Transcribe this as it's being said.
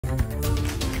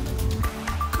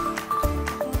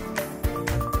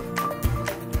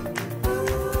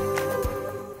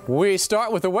We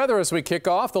start with the weather as we kick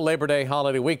off the Labor Day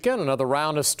holiday weekend. Another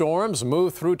round of storms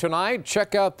move through tonight.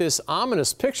 Check out this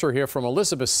ominous picture here from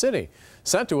Elizabeth City,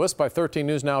 sent to us by 13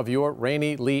 News Now viewer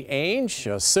Rainey Lee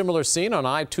Ainge. A similar scene on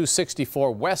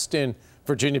I-264 West in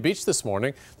Virginia Beach this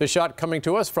morning. The shot coming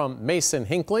to us from Mason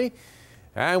Hinckley.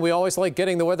 And we always like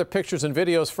getting the weather pictures and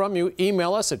videos from you.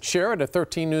 Email us at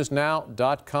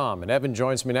share@13newsnow.com. And Evan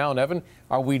joins me now. And Evan,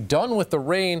 are we done with the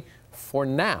rain for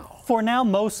now? For now,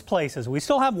 most places. We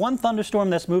still have one thunderstorm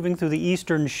that's moving through the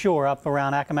eastern shore up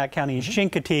around Accomack County and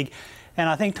Chincoteague. And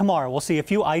I think tomorrow we'll see a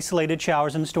few isolated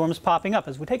showers and storms popping up.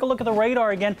 As we take a look at the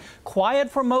radar again,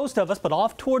 quiet for most of us, but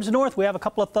off towards the north we have a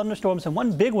couple of thunderstorms and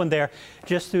one big one there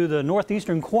just through the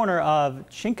northeastern corner of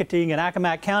Chincoteague and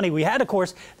Accomack County. We had, of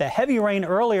course, the heavy rain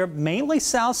earlier, mainly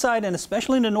south side and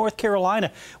especially into North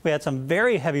Carolina. We had some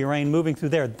very heavy rain moving through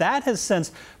there. That has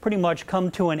since pretty much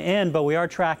come to an end, but we are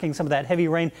tracking some of that heavy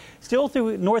rain still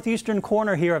through northeastern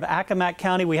corner here of Accomack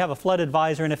County. We have a flood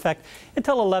advisor in effect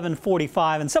until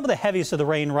 11:45, and some of the heaviest of the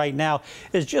rain right now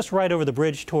is just right over the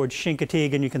bridge towards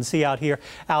Chincoteague, and you can see out here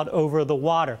out over the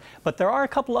water. But there are a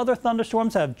couple other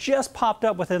thunderstorms that have just popped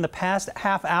up within the past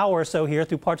half hour or so here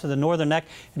through parts of the northern neck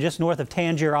and just north of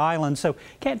Tangier Island. So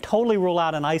can't totally rule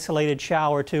out an isolated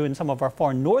shower or two in some of our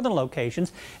far northern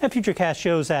locations, and Futurecast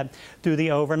shows that through the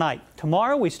overnight.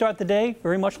 Tomorrow we start the day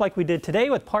very much like we did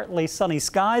today with partly sunny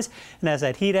skies, and as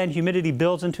that heat and humidity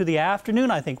builds into the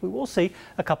afternoon, I think we will see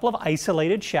a couple of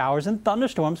isolated showers and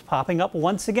thunderstorms popping up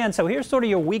once again. So here's sort of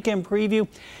your weekend preview.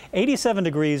 87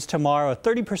 degrees tomorrow, a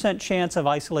 30% chance of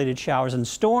isolated showers and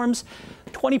storms,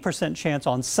 20% chance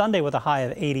on Sunday with a high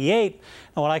of 88.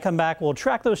 And when I come back, we'll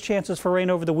track those chances for rain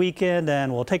over the weekend,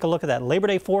 and we'll take a look at that Labor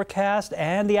Day forecast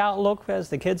and the outlook as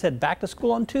the kids head back to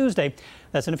school on Tuesday.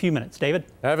 That's in a few minutes. David?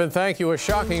 Evan, thank you. A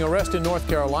shocking arrest in North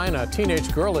Carolina. A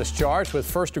teenage girl is charged with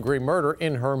first-degree murder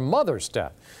in her mother's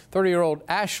death. 30-year-old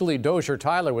Ashley Dozier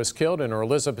Tyler was killed in her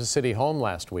Elizabeth City home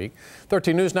last week.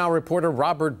 13 News Now reporter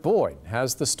Robert Boyd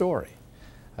has the story.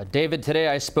 David, today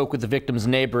I spoke with the victim's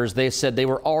neighbors. They said they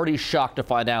were already shocked to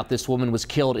find out this woman was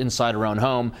killed inside her own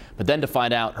home, but then to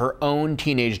find out her own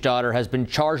teenage daughter has been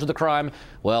charged with the crime,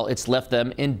 well, it's left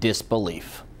them in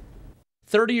disbelief.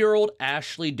 30-year-old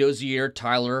Ashley Dozier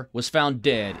Tyler was found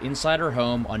dead inside her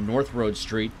home on North Road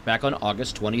Street back on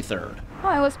August 23rd.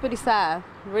 Oh, it was pretty sad,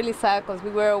 really sad, because we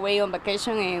were away on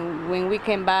vacation, and when we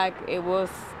came back,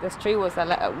 the street was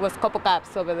a couple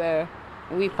cops over there.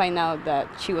 We find out that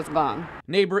she was gone.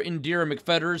 Neighbor Indira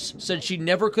McFetters said she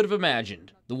never could have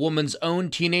imagined the woman's own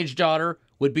teenage daughter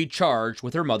would be charged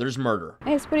with her mother's murder.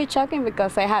 It's pretty shocking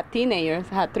because I had teenagers.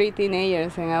 I had 3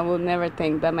 teenagers, and I would never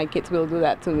think that my kids will do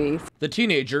that to me. The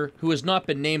teenager, who has not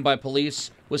been named by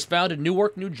police, was found in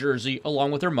Newark, New Jersey,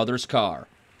 along with her mother's car.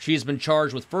 She has been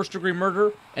charged with first-degree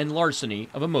murder and larceny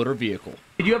of a motor vehicle.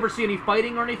 Did you ever see any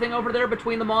fighting or anything over there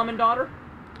between the mom and daughter?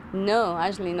 No,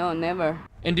 actually, no, never.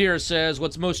 Indira says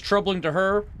what's most troubling to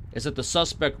her is that the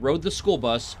suspect rode the school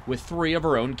bus with 3 of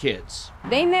her own kids.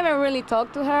 They never really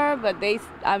talked to her, but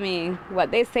what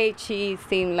they say, she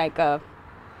seemed like a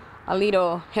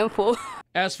little handful.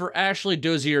 As for Ashley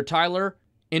Dozier Tyler,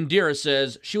 Indira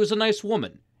says she was a nice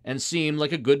woman and seemed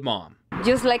like a good mom.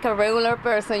 Just like a regular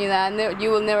person, you know, you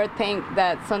will never think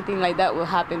that something like that will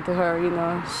happen to her, you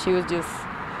know. She was just,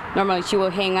 normally she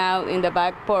will hang out in the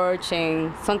back porch,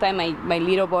 and sometimes my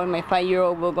little boy, my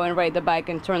 5-year-old, will go and ride the bike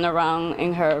and turn around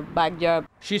in her backyard.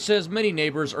 She says many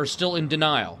neighbors are still in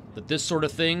denial that this sort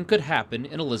of thing could happen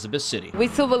in Elizabeth City. We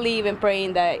still believe in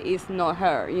praying that it's not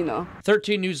her, you know.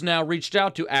 13 News Now reached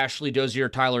out to Ashley Dozier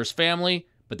Tyler's family,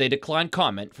 but they declined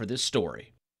comment for this story.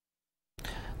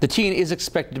 The teen is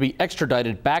expected to be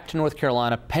extradited back to North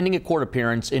Carolina pending a court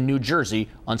appearance in New Jersey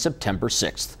on September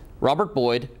 6th. Robert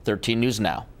Boyd, 13 News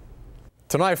Now.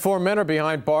 Tonight, 4 men are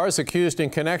behind bars accused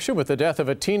in connection with the death of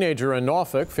a teenager in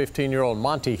Norfolk. 15-year-old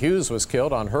Monty Hughes was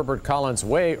killed on Herbert Collins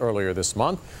Way earlier this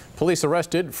month. Police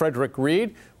arrested Frederick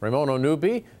Reed, Ramon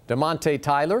Onubi, DeMonte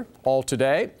Tyler, all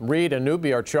today. Reed and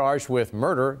Newby are charged with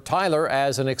murder, Tyler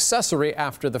as an accessory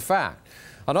after the fact.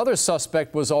 Another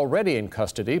suspect was already in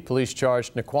custody. Police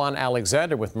charged Naquan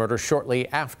Alexander with murder shortly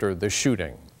after the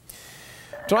shooting.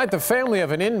 Tonight, the family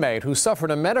of an inmate who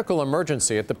suffered a medical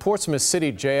emergency at the Portsmouth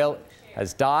City Jail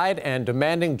has died and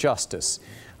demanding justice.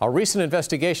 A recent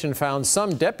investigation found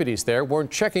some deputies there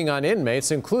weren't checking on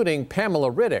inmates, including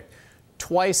Pamela Riddick,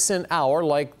 twice an hour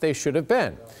like they should have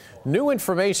been. New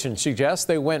information suggests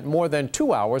they went more than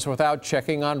 2 hours without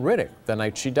checking on Riddick the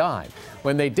night she died.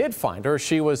 When they did find her,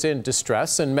 she was in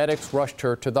distress and medics rushed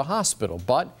her to the hospital,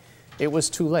 but it was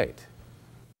too late.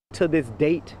 To this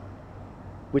date,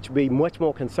 which would be much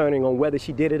more concerning on whether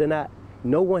she did it or not,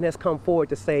 No one has come forward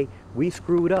to say, we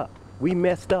screwed up, we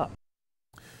messed up.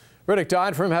 Riddick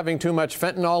died from having too much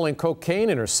fentanyl and cocaine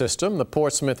in her system. The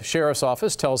Portsmouth Sheriff's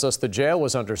Office tells us the jail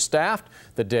was understaffed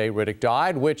the day Riddick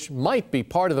died, which might be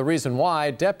part of the reason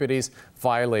why deputies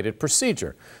violated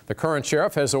procedure. The current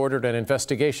sheriff has ordered an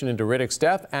investigation into Riddick's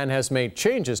death and has made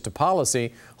changes to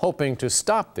policy, hoping to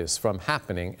stop this from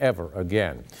happening ever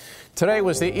again. Today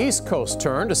was the East Coast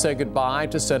turn to say goodbye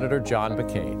to Senator John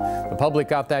McCain. The public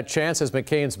got that chance as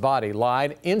McCain's body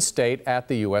lied in state at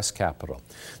the U.S. Capitol.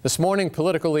 This morning,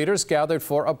 political leaders gathered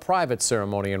for a private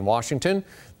ceremony in Washington.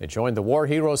 They joined the war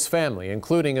hero's family,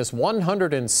 including his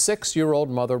 106-year-old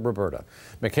mother, Roberta.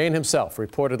 McCain himself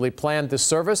reportedly planned this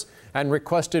service and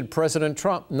requested President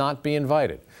Trump not be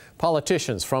invited.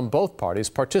 Politicians from both parties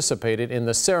participated in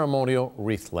the ceremonial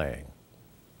wreath laying.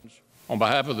 On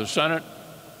behalf of the Senate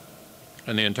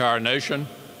and the entire nation,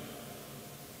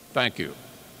 thank you.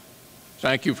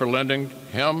 Thank you for lending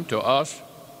him to us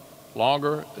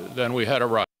longer than we had a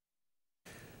right.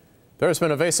 There's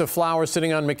been a vase of flowers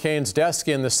sitting on McCain's desk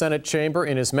in the Senate chamber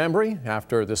in his memory.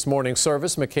 After this morning's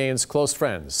service, McCain's close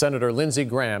friend, Senator Lindsey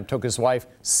Graham, took his wife,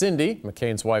 Cindy,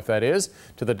 McCain's wife that is,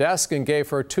 to the desk and gave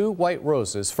her 2 white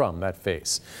roses from that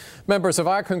vase. Members of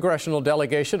our congressional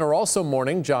delegation are also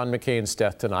mourning John McCain's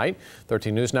death tonight.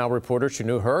 13 News Now reporter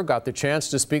Chanu Her got the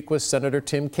chance to speak with Senator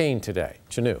Tim Kaine today.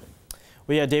 Chanu.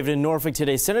 Well, yeah, David, in Norfolk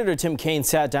today, Senator Tim Kaine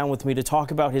sat down with me to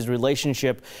talk about his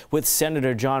relationship with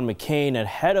Senator John McCain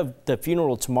ahead of the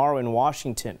funeral tomorrow in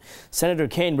Washington. Senator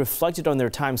Kaine reflected on their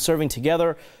time serving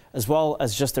together, as well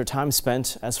as just their time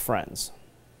spent as friends.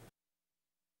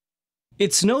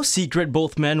 It's no secret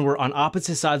both men were on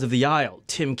opposite sides of the aisle.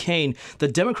 Tim Kaine, the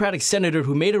Democratic senator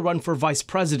who made a run for vice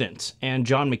president, and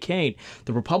John McCain,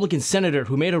 the Republican senator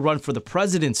who made a run for the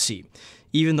presidency.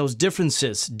 Even those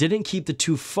differences didn't keep the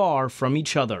two far from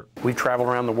each other. We've traveled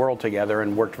around the world together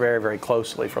and worked very, very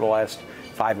closely for the last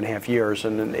 5.5 years,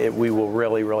 and we will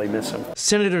really, really miss him.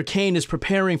 Senator Kaine is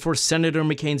preparing for Senator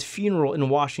McCain's funeral in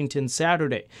Washington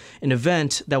Saturday, an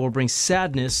event that will bring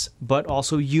sadness but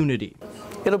also unity.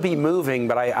 It'll be moving,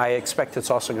 but I expect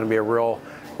it's also going to be a real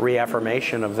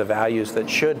reaffirmation of the values that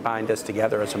should bind us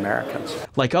together as Americans.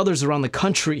 Like others around the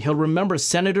country, he'll remember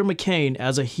Senator McCain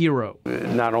as a hero.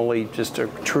 Not only just a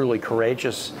truly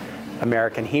courageous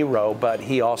American hero, but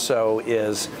he also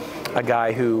is a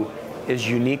guy who is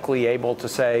uniquely able to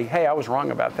say, hey, I was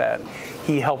wrong about that.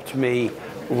 He helped me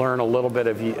learn a little bit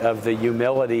of the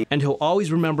humility. And he'll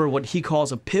always remember what he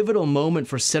calls a pivotal moment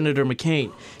for Senator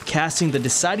McCain, casting the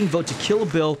deciding vote to kill a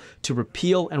bill to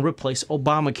repeal and replace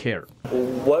Obamacare.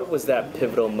 What was that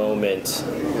pivotal moment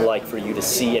like for you to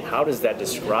see, and how does that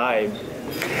describe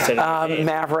Senator McCain?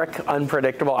 Maverick,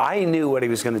 unpredictable. I knew what he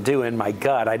was going to do in my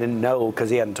gut. I didn't know because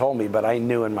he hadn't told me, but I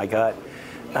knew in my gut.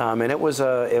 And it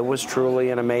was truly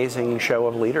an amazing show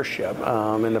of leadership.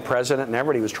 And the president and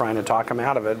everybody was trying to talk him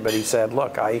out of it, but he said,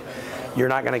 look, you're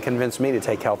not going to convince me to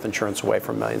take health insurance away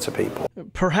from millions of people.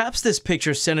 Perhaps this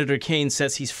picture Senator Kaine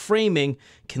says he's framing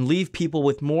can leave people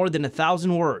with more than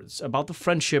 1,000 words about the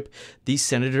friendship these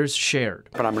senators shared.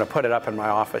 But I'm going to put it up in my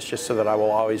office just so that I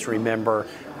will always remember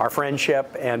our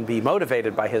friendship and be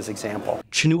motivated by his example.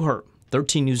 Chanu Her,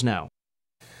 13 News Now.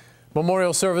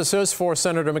 Memorial services for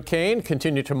Senator McCain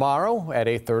continue tomorrow at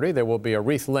 8:30. There will be a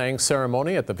wreath-laying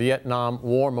ceremony at the Vietnam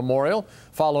War Memorial,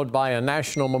 followed by a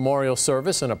national memorial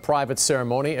service and a private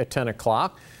ceremony at 10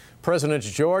 o'clock.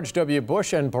 Presidents George W.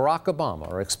 Bush and Barack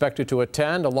Obama are expected to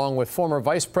attend, along with former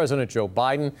Vice President Joe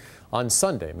Biden. On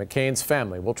Sunday, McCain's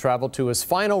family will travel to his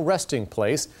final resting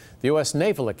place, the U.S.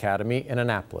 Naval Academy in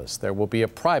Annapolis. There will be a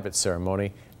private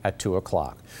ceremony at 2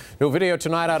 o'clock. New video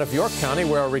tonight out of York County,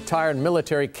 where a retired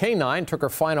military K-9 took her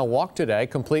final walk today,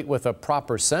 complete with a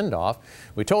proper send-off.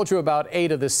 We told you about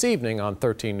Ada this evening on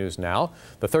 13 News Now.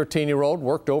 The 13-year-old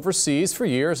worked overseas for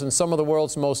years in some of the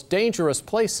world's most dangerous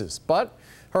places, but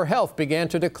her health began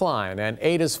to decline, and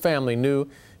Ada's family knew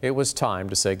it was time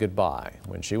to say goodbye.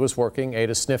 When she was working,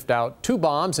 Ada sniffed out 2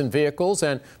 bombs in vehicles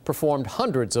and performed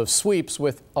hundreds of sweeps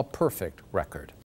with a perfect record.